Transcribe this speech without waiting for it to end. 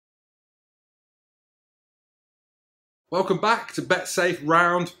Welcome back to Betsafe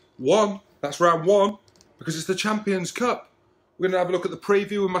round one. That's round one because it's the Champions Cup. We're going to have a look at the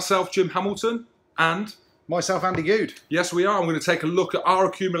preview with myself, Jim Hamilton, and myself, Andy Goode. Yes, we are. I'm going to take a look at our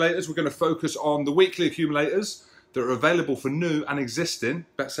accumulators. We're going to focus on the weekly accumulators that are available for new and existing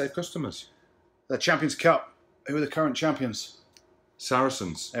Betsafe customers. The Champions Cup. Who are the current champions?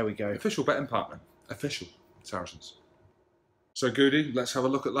 Saracens. There we go. Official betting partner. Official Saracens. So, Goody, let's have a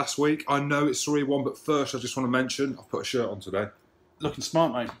look at last week. I know it's 3-1, but first I just want to mention I've put a shirt on today. Looking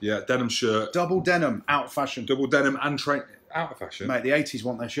smart, mate. Yeah, denim shirt. Double denim, out of fashion. Double denim and train out of fashion. Mate, the 80s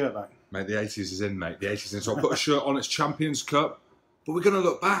want their shirt back. Mate, the 80s is in, mate. The 80s is in. So I put a shirt on. It's Champions Cup, but we're going to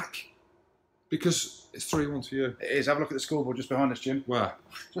look back because it's 3-1 to you. It is. Have a look at the scoreboard just behind us, Jim. Where?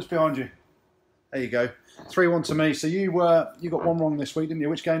 Just behind you. There you go. 3-1 to me. So you got one wrong this week, didn't you?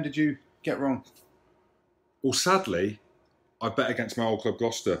 Which game did you get wrong? Well, sadly, I bet against my old club,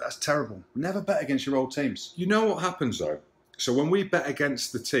 Gloucester. That's terrible. Never bet against your old teams. You know what happens, though? So when we bet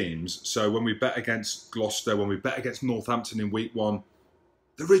against the teams, so when we bet against Gloucester, when we bet against Northampton in week one,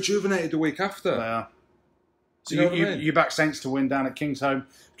 they're rejuvenated the week after. They are. So you back Saints to win down at Kingsholm.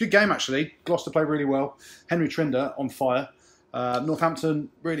 Good game, actually. Gloucester played really well. Henry Trinder on fire. Northampton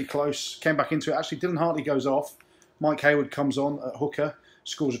really close. Came back into it. Actually, Dylan Hartley goes off. Mike Hayward comes on at hooker.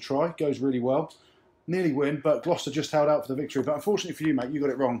 Scores a try. Goes really well. Nearly win, but Gloucester just held out for the victory. But unfortunately for you, mate, you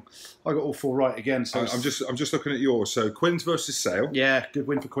got it wrong. I got all four right again. So I'm just looking at yours. So Quins versus Sale. Yeah, good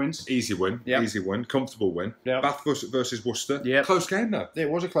win for Quins. Easy win. Yep. Easy win. Comfortable win. Yep. Bath versus Worcester. Yep. Close game though. It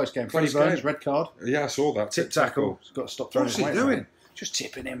was a close game. Close Freddie Burns, game. red card. Yeah, I saw that. Tip tackle. He's got to stop throwing What's his he weight doing? around. Just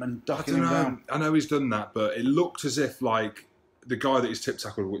tipping him and I ducking don't him know. down. I know he's done that, but it looked as if like the guy that he's tip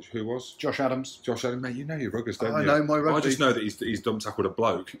tackled, who was? Josh Adams. Josh Adams, mate, you know your ruggers, don't you? I know my rugby. I just know that he's dump tackled a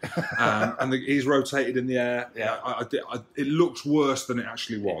bloke, and he's rotated in the air. Yeah, it looks worse than it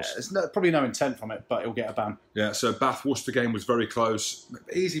actually was. Yeah, there's probably no intent from it, but he'll get a ban. Yeah, so Bath Worcester game was very close.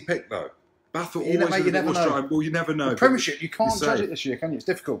 Easy pick though. Bath were You always never know. Well, you never know. The Premiership, you can't judge it this year, can you? It's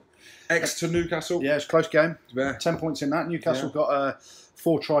difficult. Exeter Newcastle. Yeah, it's a close game. Yeah. 10 points in that. Newcastle got a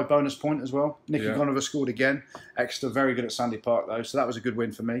 4-try bonus point as well. Nicky Gonover scored again. Exeter very good at Sandy Park though, so that was a good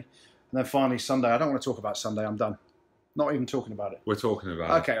win for me. And then finally Sunday. I don't want to talk about Sunday. I'm done. Not even talking about it. We're talking about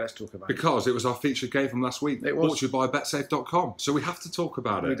it. Okay, let's talk about it. Because it was our featured game from last week. It was. Brought to you by Betsafe.com. So we have to talk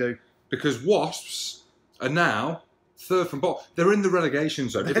about it. We do. Because Wasps are now third from bottom. They're in the relegation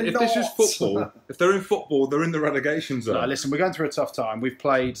zone. If this is football, if they're in football, they're in the relegation zone. No, listen, we're going through a tough time. We've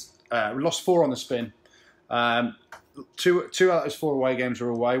played, we lost 4 on the spin. Two out of those 4 away games are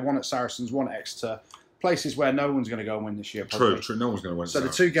away. 1 at Saracens, 1 at Exeter. Places where no one's going to go and win this year. Probably. True. No one's going to win. So the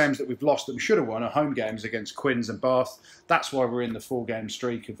 2 games that we've lost that we should have won are home games against Quins and Bath. That's why we're in the 4-game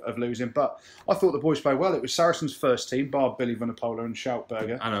streak of losing. But I thought the boys played well. It was Saracens' first team, bar Billy Vanapola and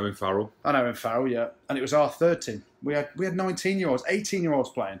Shoutberger. I know in Farrell. Yeah. And it was our 3rd team. We had 19-year-olds,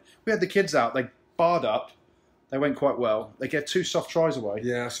 18-year-olds playing. We had the kids out. They barred up. They went quite well. They get 2 soft tries away.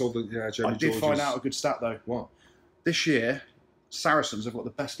 Yeah, I saw the Jamie I did George's. find out a good stat though. What? This year, Saracens have got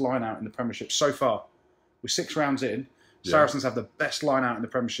the best line out in the Premiership so far. We're 6 rounds in. Saracens have the best line out in the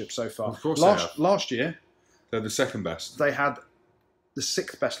Premiership so far. Of course last year, they're the 2nd best. they had the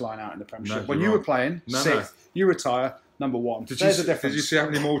 6th best line out in the Premiership. No, when you're you were wrong. playing, No, 6th, you retire, number 1. There's a difference. Did you see how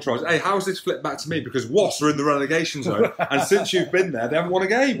many more tries? Hey, how's this flipped back to me? Because Wasps are in the relegation zone, and since you've been there, they haven't won a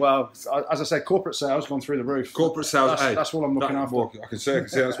game. Well, as I said, corporate sales gone through the roof. Corporate sales, that's what I'm looking after. Well, I can see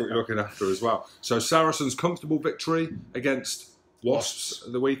that's what you're looking after as well. So Saracens' comfortable victory against Wasps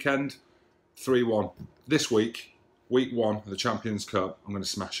at the weekend, 3-1. This week, week 1 of the Champions Cup, I'm going to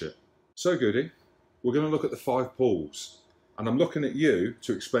smash it. So, Goody, we're going to look at the 5 pools. And I'm looking at you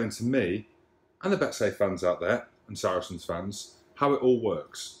to explain to me and the Betsafe fans out there and Saracens fans how it all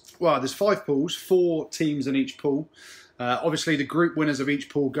works. Well, there's 5 pools, 4 teams in each pool. Obviously, the group winners of each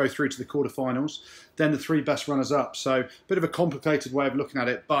pool go through to the quarterfinals. Then the 3 best runners-up. So, a bit of a complicated way of looking at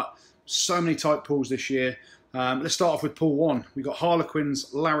it, but so many tight pools this year. Let's start off with Pool 1. We've got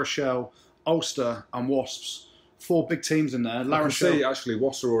Harlequins, La Rochelle, Ulster and Wasps. 4 big teams in there. I can see, actually,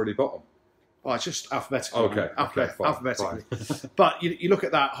 Wasps are already bottom. Oh, it's just alphabetically. Okay, fine, alphabetically. Fine. But you look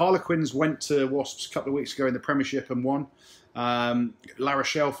at that. Harlequins went to Wasps a couple of weeks ago in the Premiership and won. La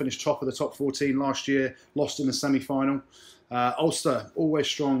Rochelle finished top of the top 14 last year, lost in the semi-final. Ulster, always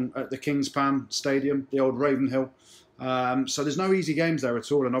strong at the Kingspan Stadium, the old Ravenhill. So there's no easy games there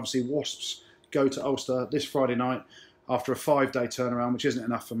at all. And obviously Wasps go to Ulster this Friday night after a 5-day turnaround, which isn't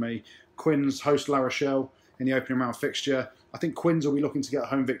enough for me. Quins host La Rochelle in the opening round fixture. I think Quins will be looking to get a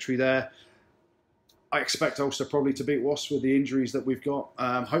home victory there. I expect Ulster probably to beat Wasps with the injuries that we've got.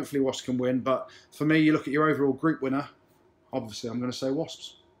 Hopefully Wasps can win, but for me, you look at your overall group winner, obviously I'm going to say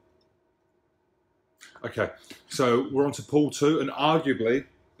Wasps. Okay, so we're on to Pool 2, and arguably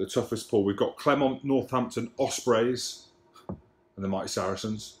the toughest pool. We've got Clermont, Northampton, Ospreys, and the Mighty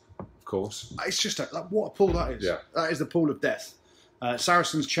Saracens, of course. It's just what a pool that is. Yeah. That is the pool of death.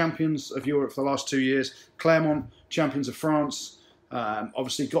 Saracens, champions of Europe for the last 2 years. Clermont, champions of France.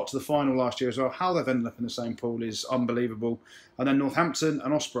 Obviously got to the final last year as well. How they've ended up in the same pool is unbelievable. And then Northampton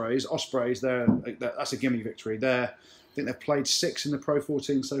and Ospreys. Ospreys, that's a gimme victory. I think they've played 6 in the Pro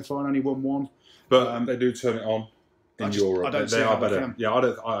 14 so far and only won 1. But they do turn it on in Europe. They are better. Yeah,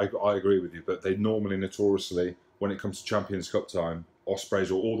 I agree with you. But they normally, notoriously, when it comes to Champions Cup time,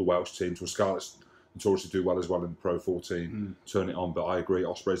 Ospreys or all the Welsh teams, or Scarlets notoriously do well as well in the Pro 14, turn it on. But I agree,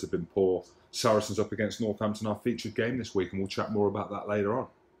 Ospreys have been poor. Saracens up against Northampton, our featured game this week, and we'll chat more about that later on.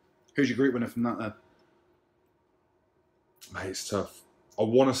 Who's your group winner from that then? Mate, it's tough. I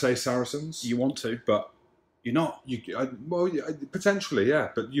want to say Saracens. You want to, but you're not. Potentially, yeah.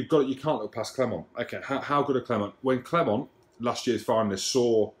 But you can't look past Clermont. Okay. How good are Clermont? When Clermont, last year's finalists,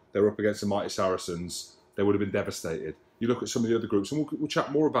 saw they were up against the Mighty Saracens, they would have been devastated. You look at some of the other groups, and we'll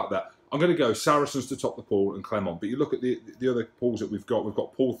chat more about that. I'm going to go Saracens to top the pool and Clermont. But you look at the other pools that we've got. We've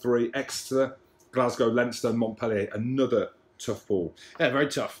got Pool 3, Exeter, Glasgow, Leinster, and Montpellier. Another tough pool. Yeah, very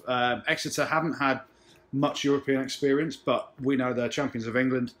tough. Exeter haven't had much European experience, but we know they're champions of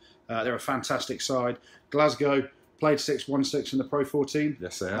England. They're a fantastic side. Glasgow played 6, won 6 in the Pro 14.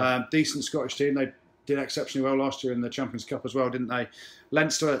 Yes, they are. Decent Scottish team. They did exceptionally well last year in the Champions Cup as well, didn't they?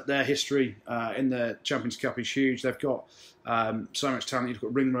 Leinster, their history in the Champions Cup is huge. They've got so much talent. You've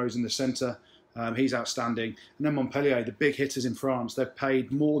got Ringrose in the centre. He's outstanding. And then Montpellier, the big hitters in France. They've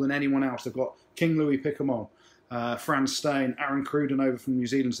paid more than anyone else. They've got King Louis Picamol, Franz Stein, Aaron Cruden over from New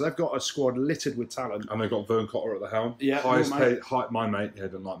Zealand. So they've got a squad littered with talent. And they've got Vern Cotter at the helm. Yeah, my mate,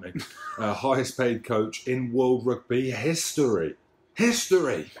 doesn't like me. Highest paid coach in world rugby history.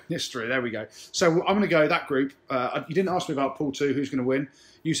 History, there we go. So I'm going to go that group. You didn't ask me about Pool 2, who's going to win.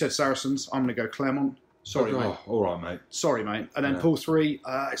 You said Saracens. I'm going to go Clermont. Sorry, mate. All right, mate. Sorry, mate. And then Pool 3,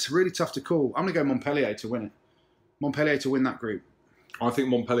 it's really tough to call. I'm going to go Montpellier to win it. Montpellier to win that group. I think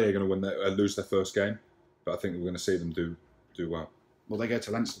Montpellier are going to lose their first game, but I think we're going to see them do well. Well, they go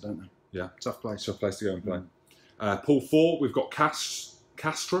to Leinster, don't they? Yeah. Tough place. Tough place to go and play. Pool 4, we've got Cast. Yeah.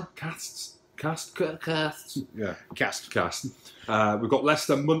 Cast. We've got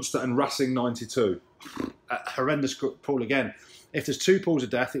Leicester, Munster and Racing 92. Horrendous pool again. If there's 2 pools of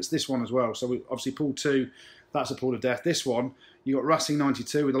death, it's this one as well. So obviously Pool 2, that's a pool of death. This one, you got Racing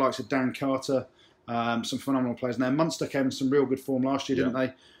 92 with the likes of Dan Carter, some phenomenal players in there. Munster came in some real good form last year, didn't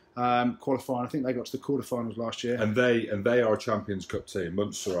they? Qualifying. I think they got to the quarterfinals last year. And they are a Champions Cup team.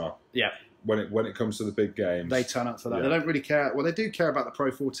 Munster are. Yeah. When it comes to the big games, they turn up for that. Yeah. They don't really care. Well, they do care about the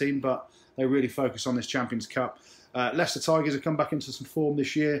Pro 14, but they really focus on this Champions Cup. Leicester Tigers have come back into some form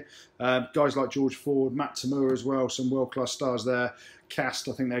this year. Guys like George Ford, Matt Tamura as well, some world-class stars there. Cast,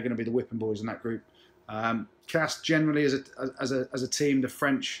 I think they're going to be the whipping boys in that group. Cast generally as a team, the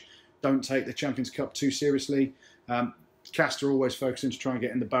French don't take the Champions Cup too seriously. Cast are always focusing to try and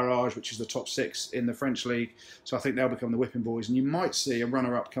get in the barrage, which is the top 6 in the French league. So I think they'll become the whipping boys. And you might see a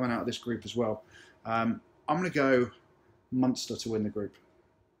runner-up coming out of this group as well. I'm going to go Munster to win the group.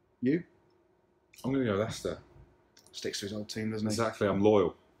 You? I'm going to go Leicester. Sticks to his old team, doesn't he? Exactly. I'm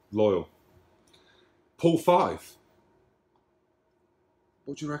loyal. Pool 5.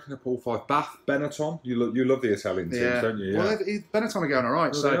 What do you reckon of Pool 5? Bath, Benetton. You love the Italian teams, don't you? Yeah. Well, Benetton are going all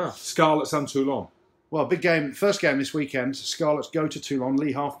right. So Scarlets and Toulon. Well, big game. First game this weekend. Scarlets go to Toulon.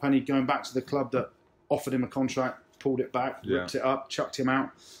 Lee Halfpenny going back to the club that offered him a contract, pulled it back, ripped it up, chucked him out.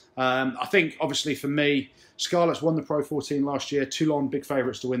 I think, obviously, for me, Scarlets won the Pro 14 last year. Toulon, big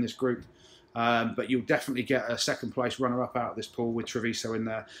favourites to win this group. But you'll definitely get a second place runner-up out of this pool with Treviso in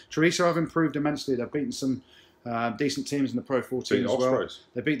there. Treviso have improved immensely. They've beaten some decent teams in the Pro 14 as well.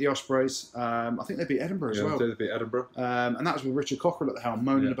 They beat the Ospreys. I think they beat Edinburgh as well. They beat Edinburgh. And that was with Richard Cockrell at the helm,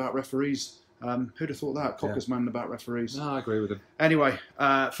 moaning about referees. Who'd have thought that? Cocker's moaning about referees. No, I agree with him. Anyway,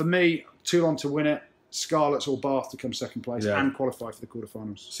 for me, Toulon to win it, Scarlets or Bath to come second place and qualify for the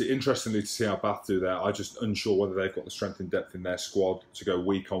quarterfinals. See, interestingly to see how Bath do there, I'm just unsure whether they've got the strength and depth in their squad to go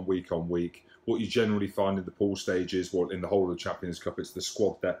week on week on week. What you generally find in the pool stages, in the whole of the Champions Cup, it's the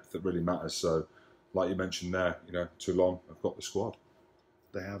squad depth that really matters. So, like you mentioned there, Toulon have got the squad.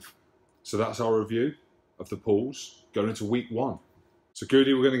 They have. So that's our review of the pools going into week 1. So,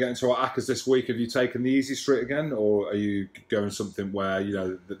 Goody, we're going to get into our Accas this week. Have you taken the easy street again, or are you going something where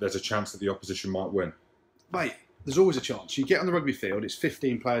there's a chance that the opposition might win? Mate, there's always a chance. You get on the rugby field, it's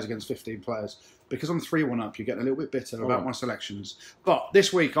 15 players against 15 players. Because I'm 3-1 up, you're getting a little bit bitter about my selections. But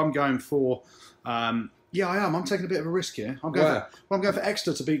this week, I'm going for Yeah, I am. I'm taking a bit of a risk here. I'm going for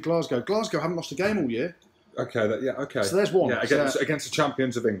Exeter to beat Glasgow. Glasgow haven't lost a game all year. Okay, okay. So there's one. Yeah, against the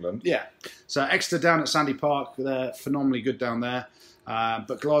champions of England. Yeah. So Exeter down at Sandy Park, they're phenomenally good down there.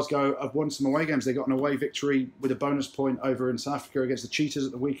 But Glasgow have won some away games. They got an away victory with a bonus point over in South Africa against the Cheetahs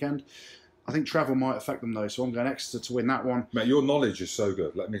at the weekend. I think travel might affect them though, so I'm going Exeter to win that one. Mate, your knowledge is so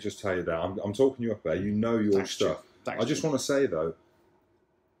good. Let me just tell you that. I'm talking you up there. You know your stuff. I just want to say though,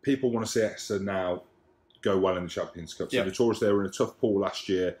 people want to see Exeter now go well in the Champions Cup. So notorious, they were in a tough pool last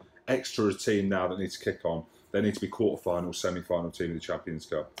year. Exeter a team now that needs to kick on. They need to be quarter-final, semi-final team of the Champions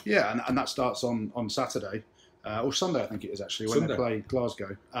Cup. Yeah, and that starts on Saturday. Or Sunday, I think it is actually, when they play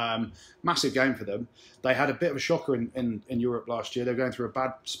Glasgow. Massive game for them. They had a bit of a shocker in Europe last year. They're going through a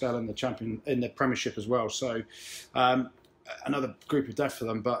bad spell in the Premiership as well. So another group of death for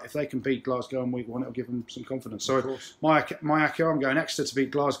them. But if they can beat Glasgow in week 1, it'll give them some confidence. So my Accas, I'm going Exeter to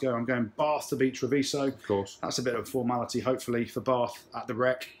beat Glasgow. I'm going Bath to beat Treviso. Of course. That's a bit of a formality, hopefully, for Bath at the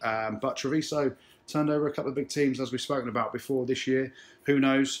Rec. But Treviso turned over a couple of big teams, as we've spoken about before this year. Who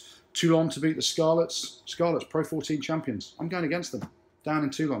knows? Toulon to beat the Scarlets. Scarlets, Pro 14 champions. I'm going against them, down in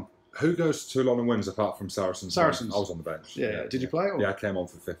Toulon. Who goes to Toulon and wins apart from Saracens? Saracens. I was on the bench. Yeah. Did you play? Or? Yeah, I came on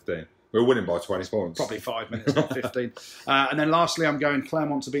for 15. We were winning by 20 points. Probably 5 minutes, not 15. And then lastly, I'm going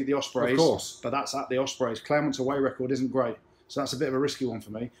Claremont to beat the Ospreys. Of course. But that's at the Ospreys. Claremont away record isn't great. So that's a bit of a risky one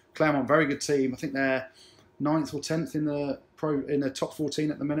for me. Claremont, very good team. I think they're 9th or 10th in the top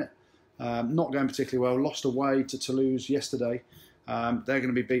 14 at the minute. Not going particularly well. Lost away to Toulouse yesterday. They're going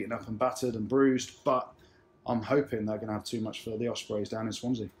to be beaten up and battered and bruised, but I'm hoping they're going to have too much for the Ospreys down in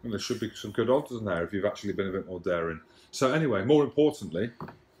Swansea. Well, there should be some good odds in there if you've actually been a bit more daring. So anyway, more importantly, I'm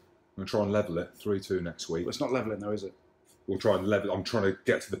going to try and level it 3-2 next week. Well, it's not levelling though, is it? We'll try and level. I'm trying to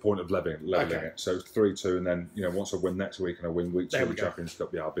get to the point of leveling it. So 3-2, and then once I win next week and I win week 2 of the Champions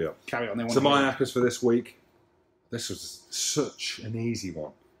Cup, I'll be up. Carry on. So my Accas for this week. This was such an easy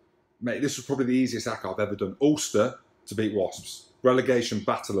one, mate. This was probably the easiest Accas I've ever done. Ulster to beat Wasps. Relegation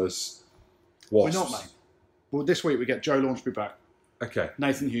battlers, Wasps. We're not, mate. Well, this week we get Joe Launchbury back. Okay.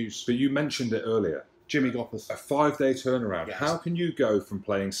 Nathan Hughes. But you mentioned it earlier. Jimmy Gopperth. A 5-day turnaround. Yes. How can you go from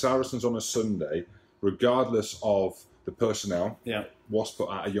playing Saracens on a Sunday, regardless of the personnel? Yeah. Wasps put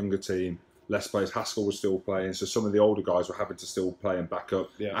out a younger team. Less players. Haskell was still playing. So some of the older guys were having to still play and back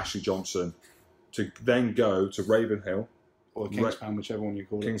up. Yeah. Ashley Johnson. To then go to Ravenhill. Or Kingspan, whichever one you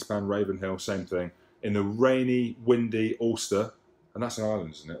call it. Kingspan, Ravenhill, same thing. In the rainy, windy Ulster. And that's an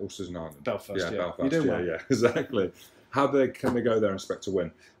island, isn't it? Ulster's an island. Belfast, yeah. Belfast, you do well. Yeah, exactly. How can they go there and expect to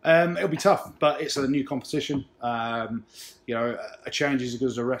win? It'll be tough, but it's a new competition. A change is as good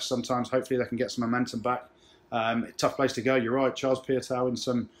as a rest sometimes. Hopefully they can get some momentum back. Tough place to go, you're right. Charles Piertow in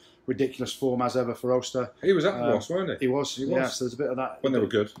some ridiculous form as ever for Ulster. He was at the Wasps, weren't he? He was. Yeah, so there's a bit of that. When they were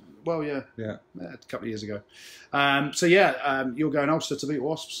good. Well, yeah. Yeah. A couple of years ago. You're going Ulster to beat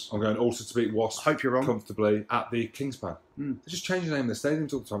Wasps. I'm going Ulster to beat Wasps. Hope you're wrong. Comfortably at the Kingspan. Mm. They just change the name of the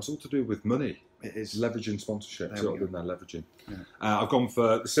stadiums all the time. It's all to do with money. It is. Leveraging sponsorship. It's all than they're leveraging. Yeah. I've gone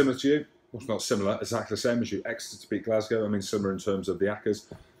for similar to you. Well, not similar, exactly the same as you. Exeter to beat Glasgow. I mean, similar in terms of the Accas.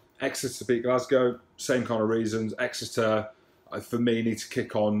 Exeter to beat Glasgow. Same kind of reasons. Exeter, for me, need to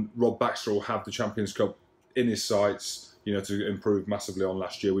kick on. Rob Baxter will have the Champions Cup in his sights, to improve massively on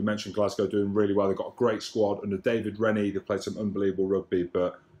last year. We mentioned Glasgow doing really well. They've got a great squad. Under David Rennie, they've played some unbelievable rugby,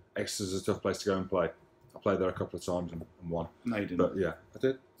 but Exeter's a tough place to go and play. I played there a couple of times and won. No, you didn't. But yeah, I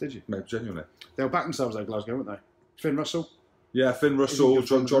did. Did you? Maybe genuinely. They'll back themselves though, Glasgow, won't they? Finn Russell? Yeah, Finn Russell,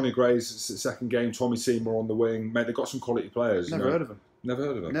 Johnny Gray's second game, Tommy Seymour on the wing. Mate, they've got some quality players. Never heard of them. Never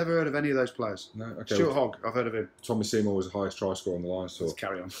heard of them? Never heard of any of those players. No, okay. Stuart Hogg, I've heard of him. Tommy Seymour was the highest try scorer on the Lions tour. Let's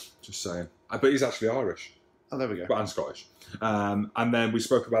carry on. Just saying. But he's actually Irish. Oh, there we go. But and Scottish. And then we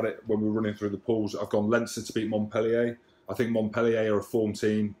spoke about it when we were running through the pools. I've gone Leinster to beat Montpellier. I think Montpellier are a form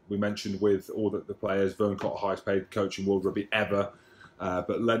team. We mentioned with all the players, Vern Cotter, highest paid coach in world rugby ever.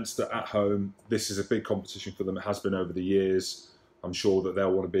 But Leinster at home, this is a big competition for them. It has been over the years. I'm sure that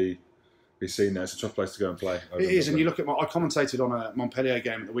they'll want to be seen there. It's a tough place to go and play. It is, and you look at I commentated on a Montpellier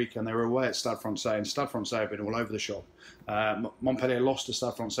game at the weekend. They were away at Stade Francais, and Stade Francais have been all over the shop. Montpellier lost to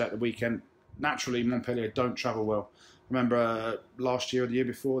Stade Francais at the weekend. Naturally, Montpellier don't travel well. Remember last year or the year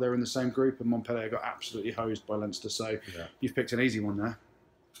before, they were in the same group, and Montpellier got absolutely hosed by Leinster. So You've picked an easy one there.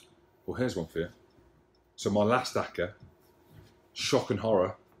 Well, here's one for you. So my last Accas, shock and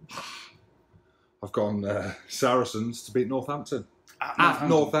horror. I've gone Saracens to beat Northampton. At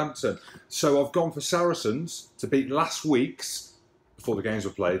Northampton. So I've gone for Saracens to beat last week's, before the games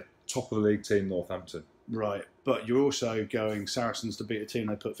were played, top of the league team Northampton. Right, but you're also going Saracens to beat a team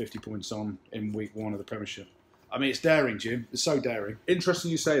they put 50 points on in week 1 of the Premiership. I mean, it's daring, Jim. It's so daring.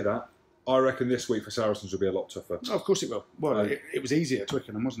 Interesting you say that. I reckon this week for Saracens will be a lot tougher. Oh, of course it will. Well, it was easier at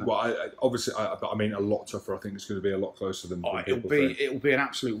Twickenham, wasn't it? Well, obviously, I mean a lot tougher. I think it's going to be a lot closer than it'll be an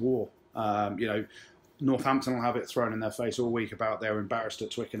absolute war. You know, Northampton will have it thrown in their face all week about they're embarrassed at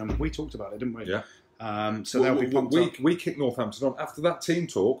Twickenham. We talked about it, didn't we? Yeah. So they'll be pumped up. We kicked Northampton on after that team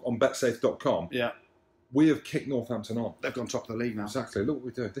talk on Betsafe.com. Yeah. We have kicked Northampton on. They've gone top of the league now. Exactly. Look what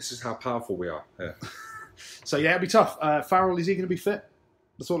we do. This is how powerful we are. Yeah. So yeah, it'll be tough. Farrell, is he going to be fit?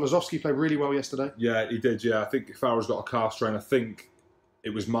 I thought Lazowski played really well yesterday. Yeah, he did. Yeah, I think Farrell's got a calf strain. I think it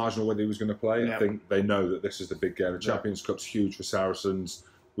was marginal whether he was going to play. Yeah. I think they know that this is the big game. The Champions Cup's huge for Saracens.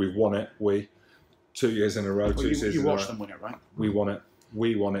 We've won it. 2 years in a row. Well, you watched them win it, right? We won it.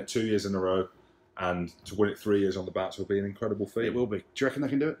 We won it 2 years in a row, and to win it 3 years on the bats will be an incredible feat. It will be. Do you reckon they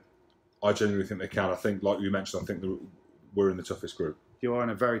can do it? I genuinely think they can. I think, like you mentioned, I think we're in the toughest group. You are in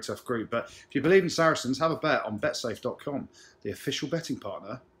a very tough group. But if you believe in Saracens, have a bet on betsafe.com, the official betting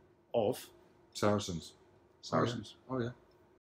partner of Saracens. Saracens. Oh, yeah.